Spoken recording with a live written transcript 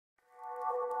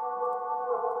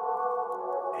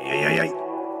I've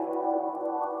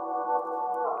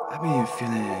been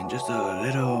feeling just a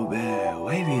little bit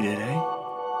wavy today.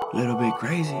 A little bit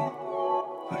crazy,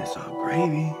 but it's all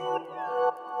gravy.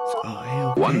 It's all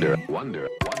okay. Wonder.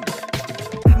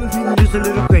 I've been feeling just a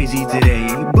little crazy today,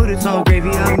 but it's all gravy,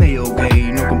 I'm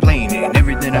okay. No complaining,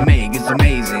 everything I make is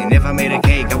amazing. If I made a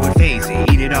cake, I would face it.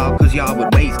 Eat it all, cause y'all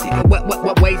would waste it.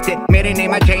 What waste it? Made a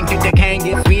name, I changed it to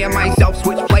Kangas. Me and myself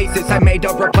switched places. I made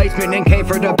a replacement and came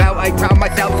for the bout. I crowned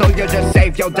myself, so you just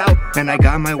save your doubt. And I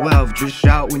got my wealth, just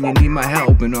shout when you need my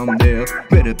help. And I'm there,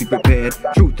 better be prepared.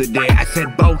 Truth or dare, I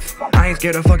said both. I ain't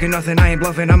scared of fucking nothing, I ain't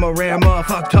bluffing. I'm a rare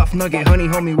motherfucker, tough nugget. Honey,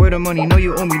 homie, where the money? Know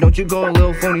you owe me, don't you go a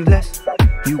little phony less.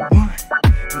 You want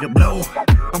me to blow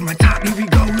on my top, here we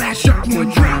go, last shot, one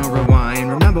drown, rewind.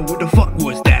 Remember what the fuck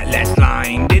was that last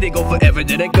line? Did it go forever,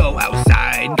 did it go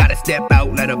outside? Gotta step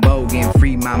out, let a bow and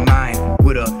free my mind.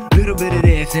 With a little bit of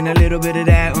this and a little bit of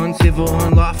that. Uncivil,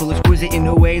 unlawful, exquisite in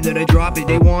the way that I drop it.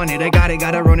 They want it, I got it,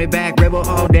 gotta run it back. Rebel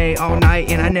all day, all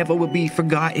night, and I never will be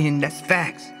forgotten. That's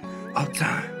facts, all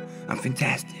time, I'm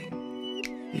fantastic.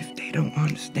 If they don't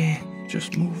understand,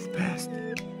 just move past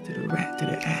it. To the rat, to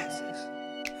the asses.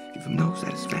 Give them no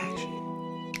satisfaction.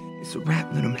 It's a rap,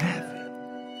 let them have it.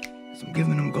 So I'm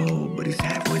giving them gold, but it's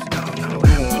halfway down. No,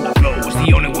 the flow is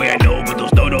the only way I know. But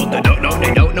those dodos, they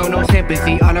don't know no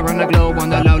sympathy. All around the globe on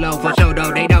the low for sure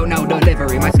though. They don't know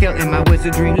delivery. My skill and my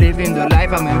wizardry, living the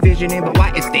life I'm envisioning. But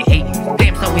why is they hating?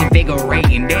 Damn, so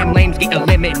invigorating. Damn lames get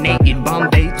eliminated.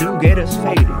 Bombay to get us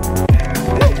faded.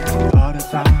 All the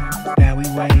time that we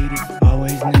waited,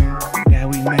 always knew that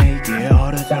we make it.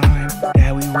 All the time